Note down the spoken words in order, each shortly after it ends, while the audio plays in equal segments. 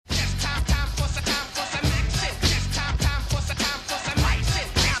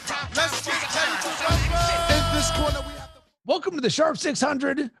Welcome to the Sharp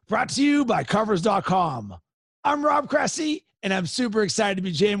 600, brought to you by Covers.com. I'm Rob Cressy, and I'm super excited to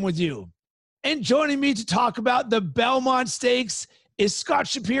be jamming with you. And joining me to talk about the Belmont Stakes is Scott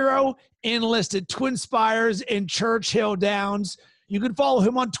Shapiro, analyst at Twin Spires and Churchill Downs. You can follow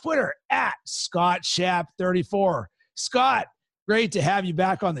him on Twitter at ScottShap34. Scott, great to have you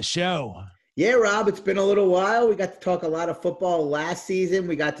back on the show. Yeah, Rob, it's been a little while. We got to talk a lot of football last season.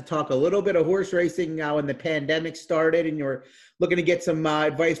 We got to talk a little bit of horse racing when the pandemic started, and you're looking to get some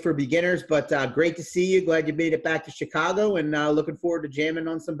advice for beginners. But great to see you. Glad you made it back to Chicago, and looking forward to jamming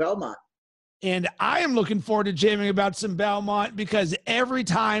on some Belmont. And I am looking forward to jamming about some Belmont because every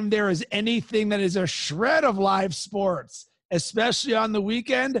time there is anything that is a shred of live sports, especially on the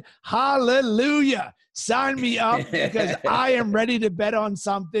weekend, hallelujah. Sign me up because I am ready to bet on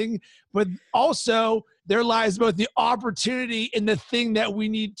something. But also, there lies both the opportunity and the thing that we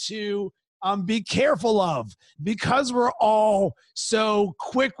need to be careful of, because we're all so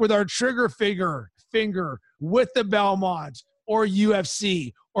quick with our trigger finger with the Belmont or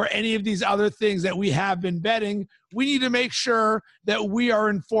UFC or any of these other things that we have been betting. We need to make sure that we are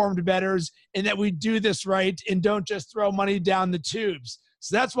informed bettors and that we do this right and don't just throw money down the tubes.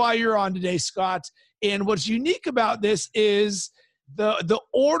 So that's why you're on today, Scott. And what's unique about this is the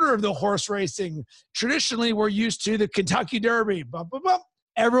order of the horse racing. Traditionally, we're used to the Kentucky Derby. Bump, bump, bump.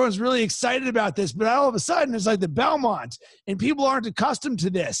 Everyone's really excited about this, but all of a sudden it's like the Belmont, and people aren't accustomed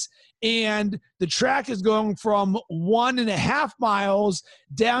to this. And the track is going from 1.5 miles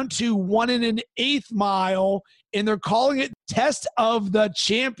down to 1 1/8 mile, and they're calling it Test of the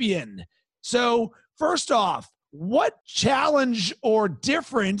Champion. So first off, what challenge or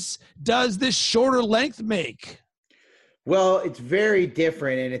difference does this shorter length make? Well, it's very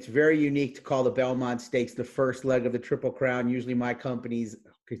different, and it's very unique to call the Belmont Stakes the first leg of the Triple Crown. Usually my company's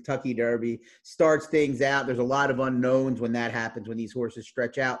Kentucky Derby starts things out. There's a lot of unknowns when that happens, when these horses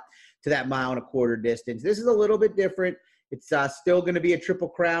stretch out to that 1.25 mile distance. This is a little bit different. It's still going to be a Triple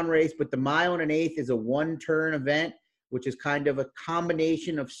Crown race, but the 1 1/8 is a one-turn event, which is kind of a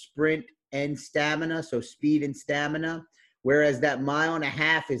combination of sprint and stamina, so speed and stamina, whereas that 1.5 miles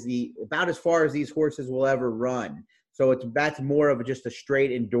is about as far as these horses will ever run. So that's more of just a straight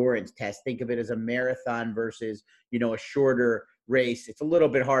endurance test. Think of it as a marathon versus, a shorter race. It's a little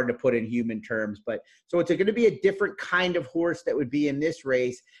bit hard to put in human terms, but so it's going to be a different kind of horse that would be in this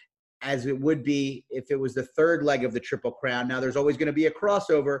race as it would be if it was the third leg of the Triple Crown. Now, there's always going to be a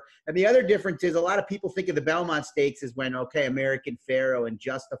crossover. And the other difference is a lot of people think of the Belmont Stakes as when, American Pharoah and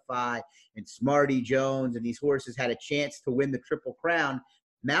Justify and Smarty Jones and these horses had a chance to win the Triple Crown.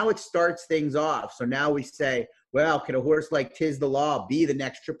 Now it starts things off. So now we say, well, can a horse like Tiz the Law be the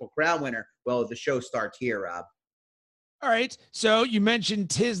next Triple Crown winner? Well, the show starts here, Rob. All right. So you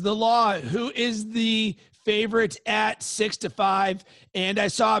mentioned Tiz the Law, who is the favorite at 6-5. And I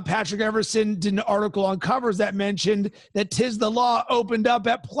saw Patrick Everson did an article on Covers that mentioned that Tiz the Law opened up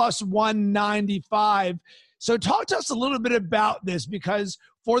at plus 195. So talk to us a little bit about this, because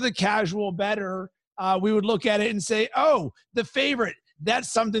for the casual bettor, we would look at it and say, oh, the favorite,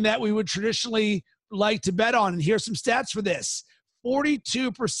 that's something that we would traditionally like to bet on. And here's some stats for this.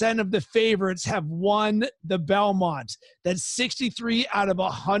 42% of the favorites have won the Belmont. That's 63 out of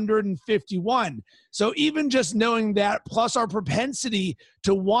 151. So even just knowing that, plus our propensity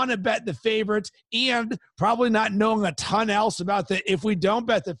to want to bet the favorites, and probably not knowing a ton else about if we don't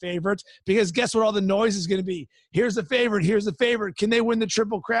bet the favorites, because guess what all the noise is going to be? Here's the favorite. Here's the favorite. Can they win the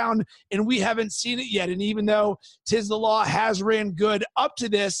Triple Crown? And we haven't seen it yet. And even though Tiz the Law has ran good up to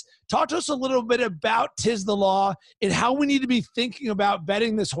this, talk to us a little bit about Tiz the Law and how we need to be thinking about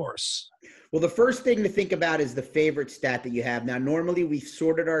betting this horse. Well, the first thing to think about is the favorite stat that you have. Now, normally we've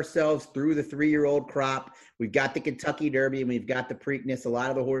sorted ourselves through the 3-year-old crop. We've got the Kentucky Derby and we've got the Preakness. A lot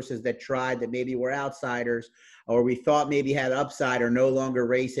of the horses that tried that maybe were outsiders or we thought maybe had upside are no longer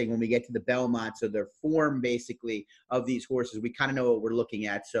racing when we get to the Belmont. So their form basically of these horses, we kind of know what we're looking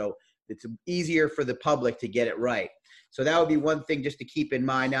at. So it's easier for the public to get it right. So that would be one thing just to keep in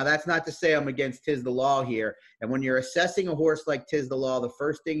mind. Now, that's not to say I'm against Tiz the Law here. And when you're assessing a horse like Tiz the Law, the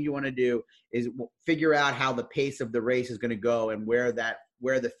first thing you want to do is figure out how the pace of the race is going to go and where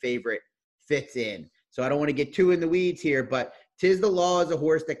the favorite fits in. So I don't want to get too in the weeds here, but Tiz the Law is a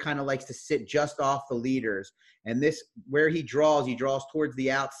horse that kind of likes to sit just off the leaders. And this, where he draws towards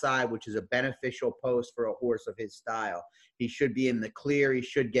the outside, which is a beneficial post for a horse of his style. He should be in the clear. He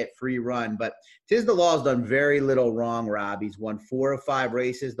should get free run. But Tiz the Law has done very little wrong, Rob. He's won 4 of 5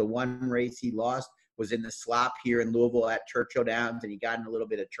 races. The one race he lost was in the slop here in Louisville at Churchill Downs, and he got in a little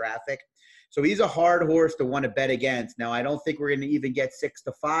bit of traffic. So he's a hard horse to want to bet against. Now, I don't think we're going to even get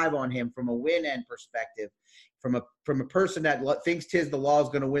 6-5 on him from a win end perspective. From a person that thinks Tiz the Law is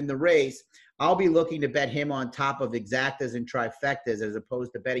going to win the race, I'll be looking to bet him on top of exactas and trifectas as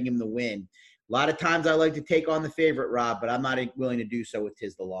opposed to betting him the win. A lot of times I like to take on the favorite, Rob, but I'm not willing to do so with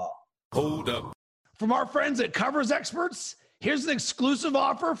Tiz the Law. Hold up. From our friends at Covers Experts, here's an exclusive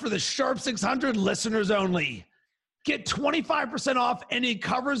offer for the Sharp 600 listeners only. Get 25% off any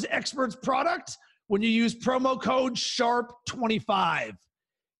Covers Experts product when you use promo code SHARP25.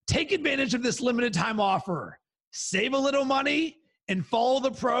 Take advantage of this limited time offer. Save a little money and follow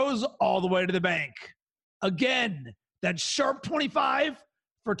the pros all the way to the bank. Again, that's SHARP25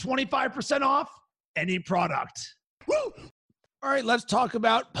 for 25% off any product. Woo! All right, let's talk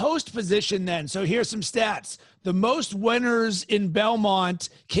about post position then. So here's some stats. The most winners in Belmont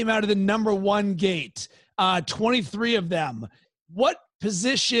came out of the number 1 gate, 23 of them. What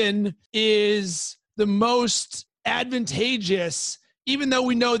position is the most advantageous? Even though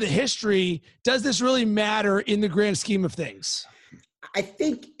we know the history, does this really matter in the grand scheme of things? I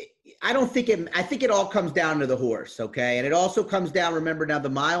think it all comes down to the horse, okay? And it also comes down, remember now, the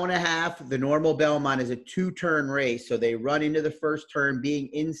 1.5 miles, the normal Belmont is a 2-turn race. So they run into the first turn. Being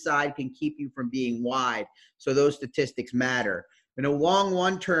inside can keep you from being wide. So those statistics matter. In a long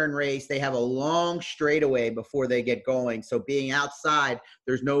 1-turn race, they have a long straightaway before they get going. So being outside,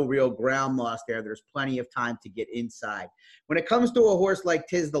 there's no real ground loss there. There's plenty of time to get inside. When it comes to a horse like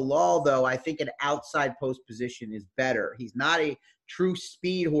Tiz the Law, though, I think an outside post position is better. He's not a true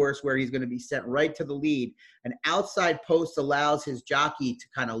speed horse where he's going to be sent right to the lead. An outside post allows his jockey to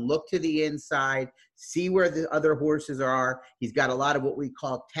kind of look to the inside, see where the other horses are. He's got a lot of what we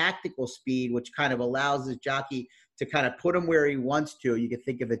call tactical speed, which kind of allows his jockey to kind of put him where he wants to. You can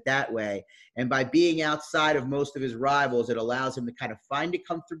think of it that way. And by being outside of most of his rivals, it allows him to kind of find a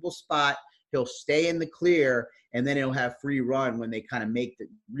comfortable spot. He'll stay in the clear, and then he'll have free run when they kind of make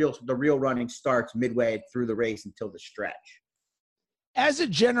the real running starts midway through the race until the stretch. As a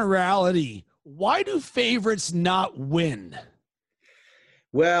generality, why do favorites not win?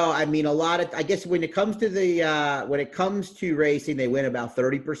 Well, I mean, I guess when it comes to racing, they win about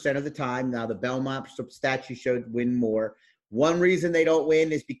 30% of the time. Now, the Belmont stats showed win more. One reason they don't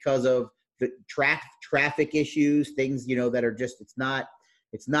win is because of the traffic issues, things, that are just, it's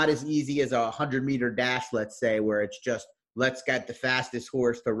not as easy as a 100-meter dash, let's say, where it's just, let's get the fastest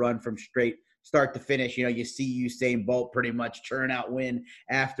horse to run from straight start to finish. You see Usain Bolt pretty much churn out win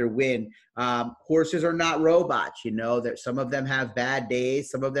after win. Horses are not robots, that some of them have bad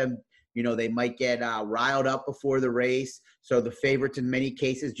days. Some of them, they might get riled up before the race. So the favorites in many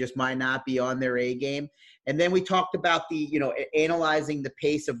cases just might not be on their A game. And then we talked about analyzing the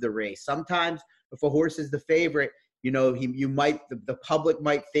pace of the race. Sometimes if a horse is the favorite, the public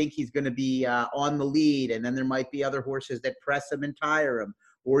might think he's going to be on the lead, and then there might be other horses that press him and tire him.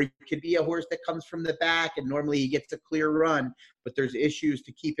 Or it could be a horse that comes from the back, and normally he gets a clear run, but there's issues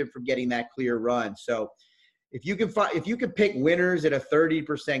to keep him from getting that clear run. So if you can pick winners at a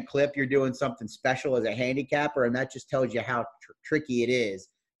 30% clip, you're doing something special as a handicapper, and that just tells you how tricky it is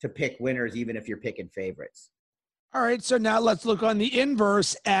to pick winners, even if you're picking favorites. All right, so now let's look on the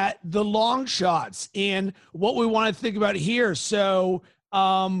inverse at the long shots and what we want to think about here. So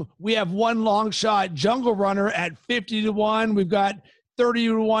we have one long shot, Jungle Runner at 50-1. We've got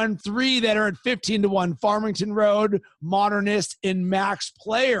 30-1, 3 that are at 15-1, Farmington Road, Modernist, and Max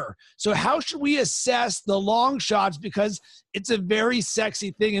Player. So how should we assess the long shots? Because it's a very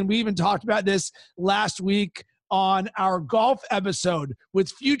sexy thing, and we even talked about this last week on our golf episode. With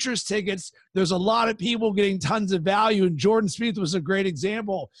futures tickets, there's a lot of people getting tons of value, and Jordan Spieth was a great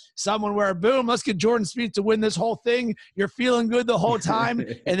example. Someone where, boom, let's get Jordan Spieth to win this whole thing. You're feeling good the whole time,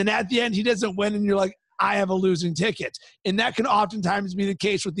 and then at the end, he doesn't win, and you're like, I have a losing ticket. And that can oftentimes be the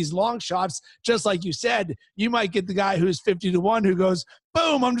case with these long shots. Just like you said, you might get the guy who's 50-1 who goes,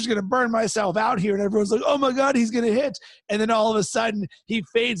 boom, I'm just going to burn myself out here. And everyone's like, oh my God, he's going to hit. And then all of a sudden he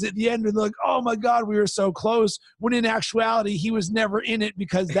fades at the end and they're like, oh my God, we were so close. When in actuality, he was never in it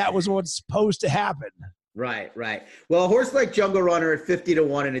because that was what's supposed to happen. Right. Well, a horse like Jungle Runner at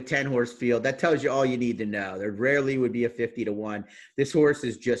 50-1 in a 10-horse field, that tells you all you need to know. There rarely would be a 50-1. This horse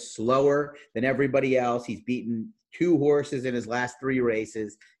is just slower than everybody else. He's beaten 2 horses in his last 3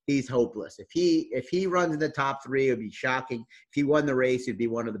 races. He's hopeless. If he runs in the top 3, it would be shocking. If he won the race, it'd be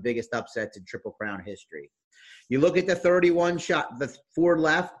one of the biggest upsets in Triple Crown history. You look at the 31 shot, the 4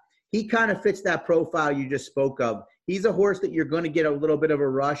 left, he kind of fits that profile you just spoke of. He's a horse that you're going to get a little bit of a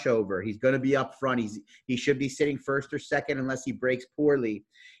rush over. He's going to be up front. He should be sitting first or second unless he breaks poorly.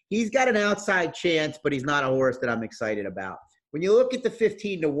 he's got an outside chance, but he's not a horse that I'm excited about. When you look at the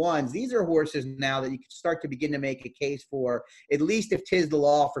 15-to-1s, these are horses now that you can start to begin to make a case for, at least if Tiz the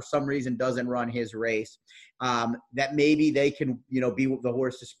Law for some reason doesn't run his race, that maybe they can, be the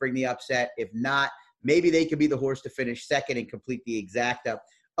horse to spring the upset. If not, maybe they could be the horse to finish second and complete the exacta.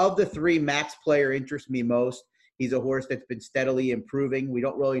 Of the three, Max Player interests me most. He's a horse that's been steadily improving. We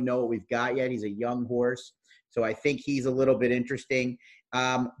don't really know what we've got yet. He's a young horse, so I think he's a little bit interesting.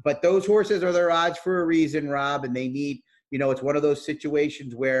 But those horses are their odds for a reason, Rob, and they need – it's one of those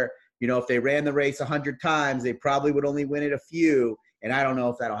situations where, if they ran the race 100 times, they probably would only win it a few. And I don't know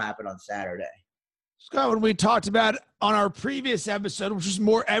if that'll happen on Saturday. Scott, when we talked about on our previous episode, which was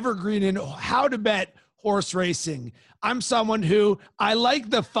more evergreen in how to bet horse racing, I'm someone who I like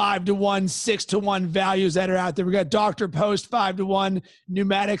the 5-to-1, 6-to-1 values that are out there. We got Dr. Post 5-to-1,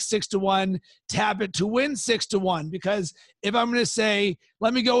 Pneumatic 6-to-1, Tap It to Win 6-to-1. Because if I'm going to say,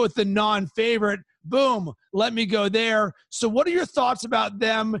 let me go with the non-favorite, boom, let me go there. So what are your thoughts about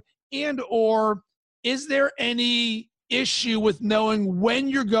them? And or is there any issue with knowing when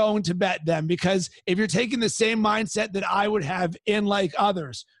you're going to bet them? Because if you're taking the same mindset that I would have in like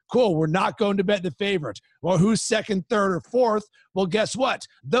others, cool, we're not going to bet the favorite. Well, who's second, third, or fourth? Well, guess what?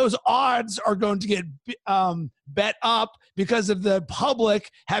 Those odds are going to get bet up because of the public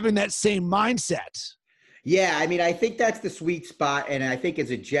having that same mindset. Yeah, I think that's the sweet spot. And I think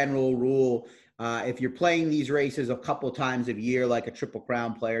as a general rule, if you're playing these races a couple times a year like a Triple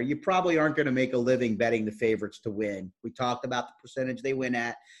Crown player, you probably aren't going to make a living betting the favorites to win. We talked about the percentage they win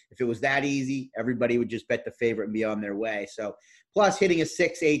at. If it was that easy, everybody would just bet the favorite and be on their way. So plus hitting a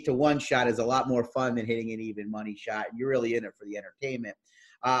 6-8-to-1 shot is a lot more fun than hitting an even money shot. You're really in it for the entertainment.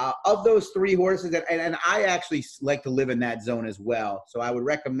 Of those three horses, and I actually like to live in that zone as well. So I would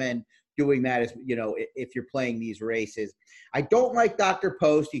recommend doing that as, if you're playing these races. I don't like Dr.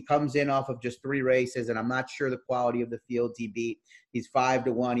 Post. He comes in off of just 3 races, and I'm not sure the quality of the fields he beat. He's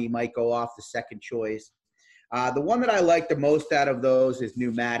 5-to-1. He might go off the second choice. The one that I like the most out of those is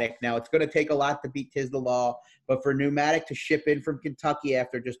Pneumatic. Now, it's going to take a lot to beat Tiz the Law, but for Pneumatic to ship in from Kentucky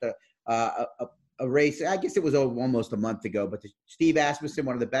after just a race, I guess it was almost a month ago, but Steve Asmussen,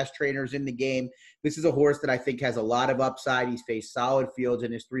 one of the best trainers in the game. This is a horse that I think has a lot of upside. He's faced solid fields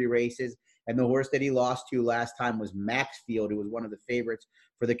in his 3 races. And the horse that he lost to last time was Maxfield, who was one of the favorites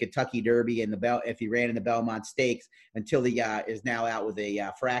for the Kentucky Derby and if he ran in the Belmont Stakes until he is now out with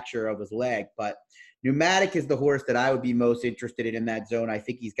a fracture of his leg. But Pneumatic is the horse that I would be most interested in that zone. I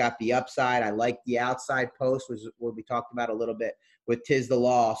think he's got the upside. I like the outside post, which is what we talked about a little bit with Tiz the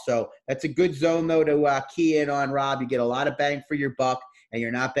Law. So that's a good zone, though, to key in on, Rob. You get a lot of bang for your buck, and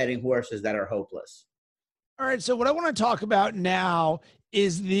you're not betting horses that are hopeless. All right, so what I want to talk about now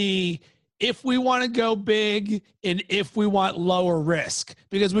is if we want to go big and if we want lower risk,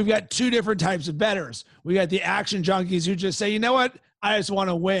 because we've got 2 different types of bettors. We got the action junkies who just say, you know what? I just want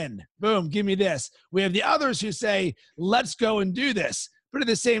to win. Boom, give me this. We have the others who say, let's go and do this. But at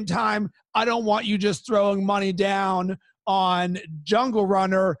the same time, I don't want you just throwing money down on Jungle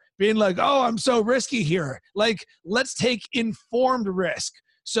Runner being like, oh, I'm so risky here. Like, let's take informed risk.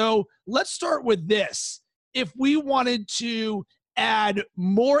 So let's start with this. If we wanted to add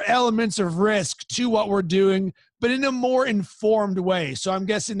more elements of risk to what we're doing, but in a more informed way. So I'm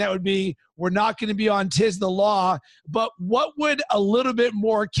guessing that would be, we're not going to be on Tiz the Law, but what would a little bit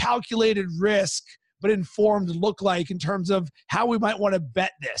more calculated risk, but informed look like in terms of how we might want to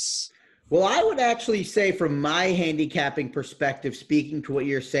bet this? Well, I would actually say from my handicapping perspective, speaking to what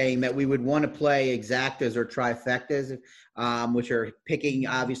you're saying, that we would want to play exactas or trifectas, which are picking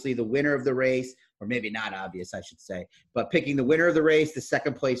obviously the winner of the race, or maybe not obvious, I should say, but picking the winner of the race, the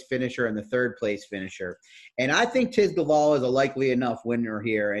second place finisher, and the third place finisher. And I think Tiz the Law is a likely enough winner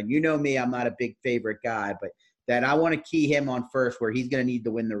here. And you know me, I'm not a big favorite guy, but that I want to key him on first, where he's going to need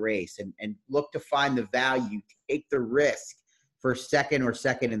to win the race and look to find the value, take the risk for second or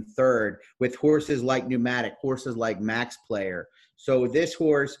second and third with horses like Pneumatic, horses like Max Player. So this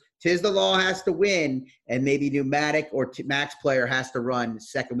horse, Tiz the Law has to win, and maybe Pneumatic or Max Player has to run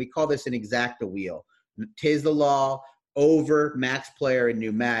second. We call this an exacta wheel. Tiz the Law over Max Player and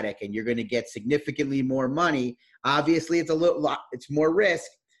Pneumatic, and you're going to get significantly more money. Obviously, it's more risk,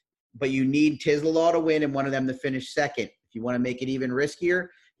 but you need Tiz the Law to win and one of them to finish second. If you want to make it even riskier,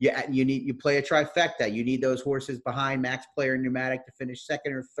 you play a trifecta. You need those horses behind Max Player and Pneumatic to finish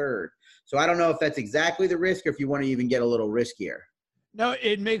second or third. So I don't know if that's exactly the risk or if you want to even get a little riskier. No,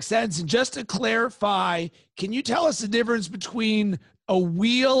 it makes sense. And just to clarify, can you tell us the difference between a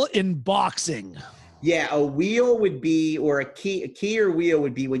wheel and boxing? Yeah, a wheel would be, or a key or wheel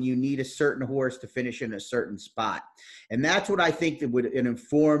would be when you need a certain horse to finish in a certain spot. And that's what I think that would, an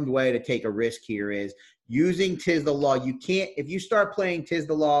informed way to take a risk here is using Tiz the Law. You can't, if you start playing Tiz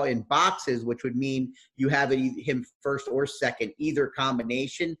the Law in boxes, which would mean you have him first or second, either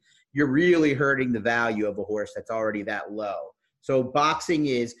combination, you're really hurting the value of a horse that's already that low. So boxing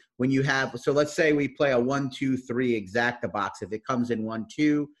is when you have, so let's say we play a 1-2-3 exacta box. If it comes in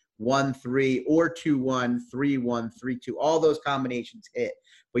 1-2, 1-3, or 2-1, 3-1, 3-2, all those combinations hit.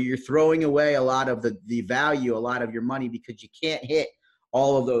 But you're throwing away a lot of the value, a lot of your money, because you can't hit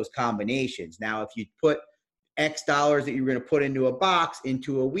all of those combinations. Now, if you put X dollars that you're going to put into a box,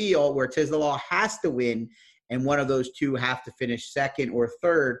 into a wheel where Tiz the Law has to win, and one of those two have to finish second or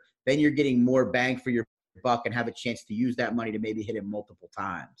third, then you're getting more bang for your buck and have a chance to use that money to maybe hit him multiple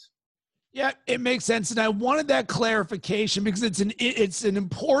times. Yeah, it makes sense. And I wanted that clarification because it's an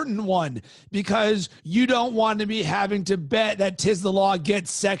important one, because you don't want to be having to bet that Tiz the Law gets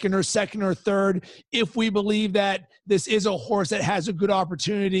second or third if we believe that this is a horse that has a good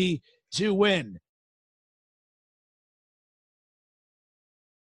opportunity to win.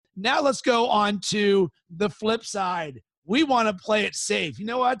 Now let's go on to the flip side. We want to play it safe. You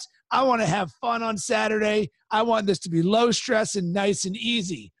know what? I want to have fun on Saturday. I want this to be low stress and nice and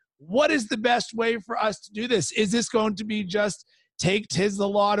easy. What is the best way for us to do this? Is this going to be just take Tiz the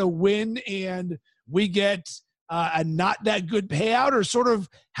Law to win and we get a not that good payout, or sort of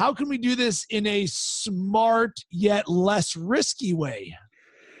how can we do this in a smart yet less risky way?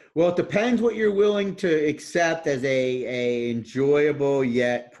 Well, it depends what you're willing to accept as a enjoyable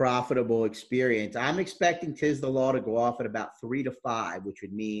yet profitable experience. I'm expecting Tiz the Law to go off at about 3-5, which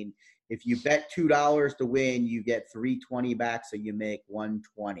would mean if you bet $2 to win, you get $3.20 back, so you make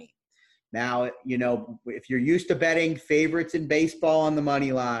 $1.20. Now, you know, if you're used to betting favorites in baseball on the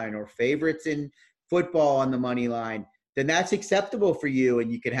money line or favorites in football on the money line, then that's acceptable for you,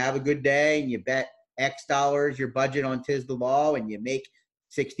 and you can have a good day and you bet X dollars your budget on Tiz the Law and you make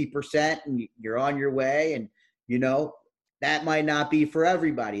 60% and you're on your way. And, you know, that might not be for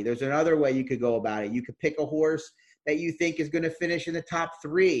everybody. There's another way you could go about it. You could pick a horse that you think is going to finish in the top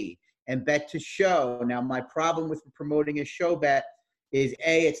 3 and bet to show. Now, my problem with promoting a show bet is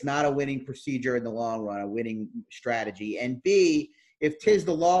A, it's not a winning procedure in the long run, a winning strategy. And B, if Tiz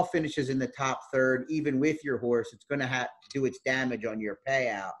the Law finishes in the top third, even with your horse, it's going to have to do its damage on your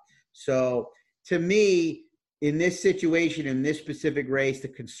payout. So to me, in this situation, in this specific race, the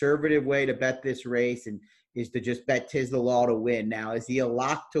conservative way to bet this race is to just bet Tiz the Law to win. Now, is he a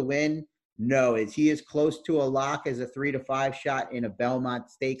lock to win? No. Is he as close to a lock as a 3-5 shot in a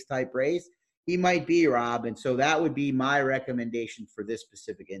Belmont Stakes type race? He might be, Rob. And so that would be my recommendation for this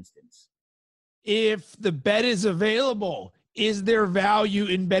specific instance. If the bet is available, is there value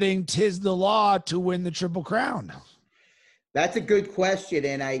in betting Tiz the Law to win the Triple Crown? That's a good question.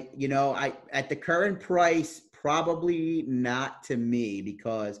 And I at the current price, probably not to me,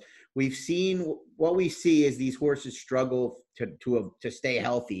 because we've seen what we see is these horses struggle to stay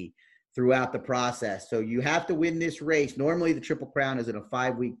healthy throughout the process. So you have to win this race. Normally the Triple Crown is in a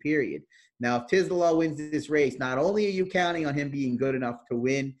 5-week period. Now, if Tiz the Law wins this race, not only are you counting on him being good enough to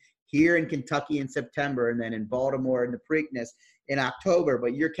win here in Kentucky in September and then in Baltimore in the Preakness in October,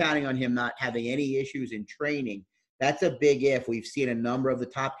 but you're counting on him not having any issues in training. That's a big if. We've seen a number of the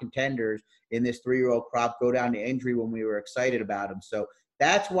top contenders in this 3-year-old crop go down to injury when we were excited about him. So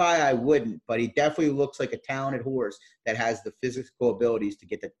that's why I wouldn't, but he definitely looks like a talented horse that has the physical abilities to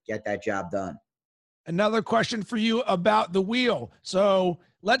get that job done. Another question for you about the wheel. So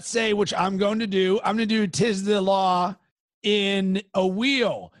let's say, which I'm going to do Tiz the Law in a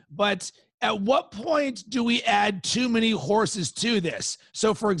wheel, but at what point do we add too many horses to this?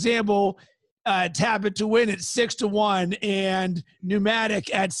 So for example, Tap It to Win at 6-1 and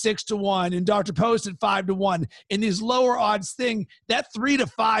Pneumatic at 6-1 and Dr. Post at 5-1. In these lower odds thing, that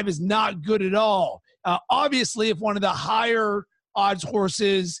 3-5 is not good at all. Obviously, if one of the higher odds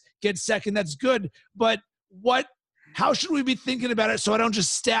horses gets second, that's good. But how should we be thinking about it so I don't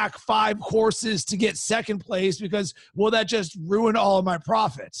just stack 5 horses to get second place, because will that just ruin all of my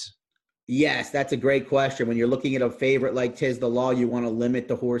profits? Yes, that's a great question. When you're looking at a favorite like Tiz the Law, you want to limit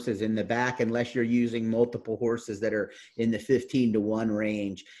the horses in the back unless you're using multiple horses that are in the 15-1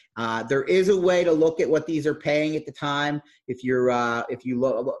 range. There is a way to look at what these are paying at the time. If you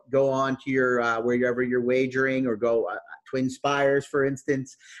go on to your wherever you're wagering, or go Twin Spires, for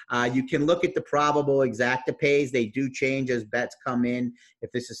instance, you can look at the probable exacta pays. They do change as bets come in,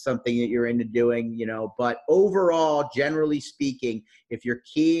 if this is something that you're into doing, but overall, generally speaking, if you're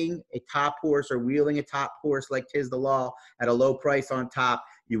keying a top horse or wheeling a top horse like Tiz the Law at a low price on top,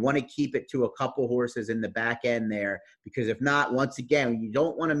 You want to keep it to a couple horses in the back end there, because if not, once again, you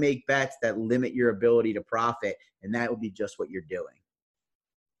don't want to make bets that limit your ability to profit, and that would be just what you're doing.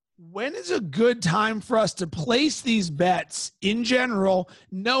 When is a good time for us to place these bets in general,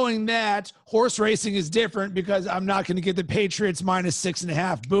 knowing that horse racing is different because I'm not going to get the Patriots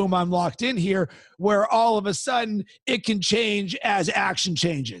 -6.5. Boom, I'm locked in here, where all of a sudden it can change as action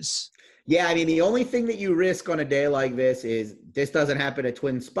changes. Yeah, I mean, the only thing that you risk on a day like this is this doesn't happen at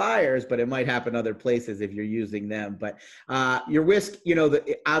Twin Spires, but it might happen other places if you're using them. But your risk,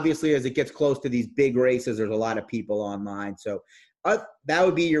 obviously, as it gets close to these big races, there's a lot of people online. So that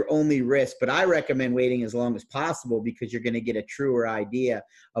would be your only risk. But I recommend waiting as long as possible, because you're going to get a truer idea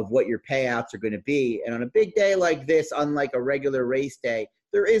of what your payouts are going to be. And on a big day like this, unlike a regular race day,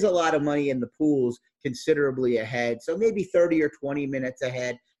 there is a lot of money in the pools considerably ahead. So maybe 30 or 20 minutes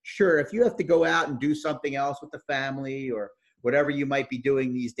ahead. Sure, if you have to go out and do something else with the family or whatever you might be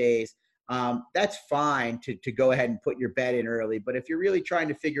doing these days, that's fine to go ahead and put your bet in early. But if you're really trying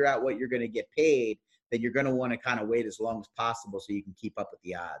to figure out what you're going to get paid, then you're going to want to kind of wait as long as possible so you can keep up with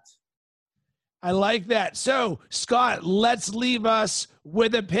the odds. I like that. So, Scott, let's leave us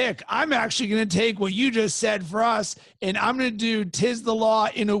with a pick. I'm actually going to take what you just said for us, and I'm going to do Tis the Law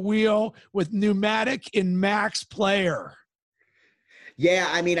in a Wheel with Pneumatic in Max Player. Yeah,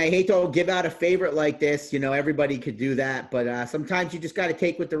 I mean, I hate to give out a favorite like this. Everybody could do that. But sometimes you just got to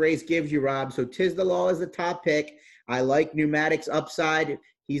take what the race gives you, Rob. So Tis the Law is the top pick. I like Pneumatic's upside.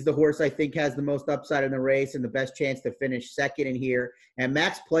 He's the horse I think has the most upside in the race and the best chance to finish second in here. And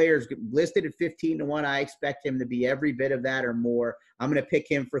Max Player's listed at 15-1. I expect him to be every bit of that or more. I'm going to pick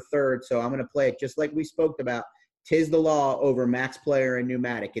him for third. So I'm going to play it just like we spoke about. Tis the Law over Max Player and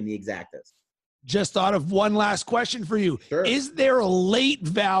Pneumatic in the exactas. Just thought of one last question for you. Sure. Is there a late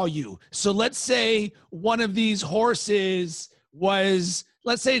value? So let's say one of these horses was,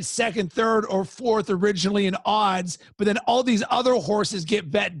 let's say it's second, third, or fourth originally in odds, but then all these other horses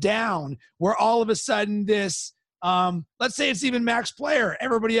get bet down, where all of a sudden this, let's say it's even Max Player.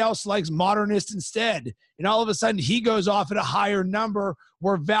 Everybody else likes Modernist instead. And all of a sudden he goes off at a higher number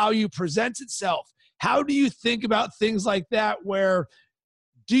where value presents itself. How do you think about things like that, where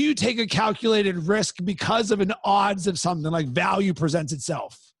do you take a calculated risk because of an odds of something like value presents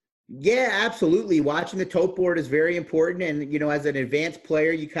itself? Yeah, absolutely. Watching the tote board is very important. And, as an advanced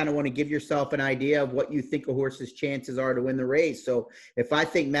player, you kind of want to give yourself an idea of what you think a horse's chances are to win the race. So if I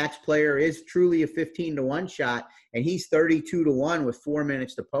think Max Player is truly a 15-1 shot and he's 32-1 with 4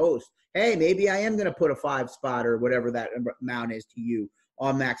 minutes to post, hey, maybe I am going to put a 5-spot or whatever that amount is to you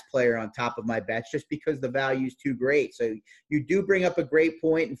on Max Player on top of my bets, just because the value is too great. So you do bring up a great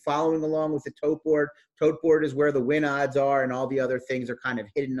point, and following along with the tote board. Tote board is where the win odds are, and all the other things are kind of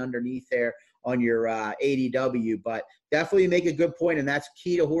hidden underneath there on your ADW. But definitely make a good point, and that's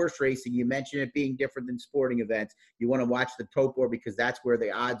key to horse racing. You mentioned it being different than sporting events. You want to watch the tote board because that's where the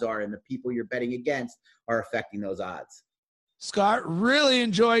odds are, and the people you're betting against are affecting those odds. Scott, really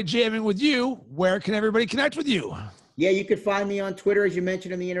enjoyed jamming with you. Where can everybody connect with you? Yeah, you can find me on Twitter, as you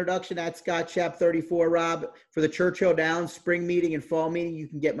mentioned in the introduction, at Scott Shap 34, Rob. For the Churchill Downs spring meeting and fall meeting, you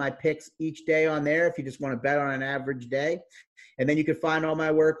can get my picks each day on there if you just want to bet on an average day. And then you can find all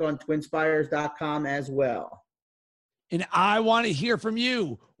my work on twinspires.com as well. And I want to hear from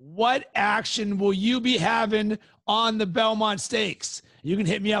you. What action will you be having on the Belmont Stakes? You can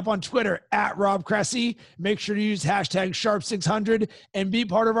hit me up on Twitter at Rob Cressy. Make sure to use hashtag Sharp600 and be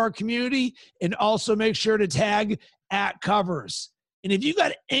part of our community. And also make sure to tag at Covers. And if you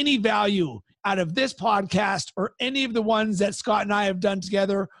got any value out of this podcast or any of the ones that Scott and I have done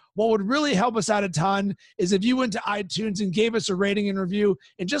together, what would really help us out a ton is if you went to iTunes and gave us a rating and review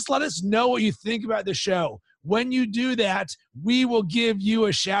and just let us know what you think about the show. When you do that, we will give you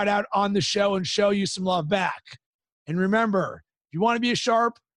a shout out on the show and show you some love back. And remember, if you want to be a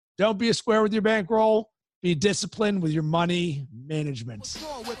sharp, don't be a square with your bankroll. Be disciplined with your money management.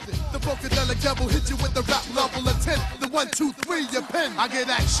 The Funkadelic devil hit you with the rap level of 10. The 1, 2, 3, your pen. I get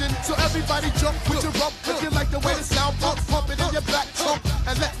action. So everybody jump with your rump. If you like the way the sound pump it in your back trunk.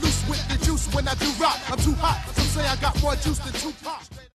 And let loose with the juice when I do rock. I'm too hot. Some say I got more juice than Tupac.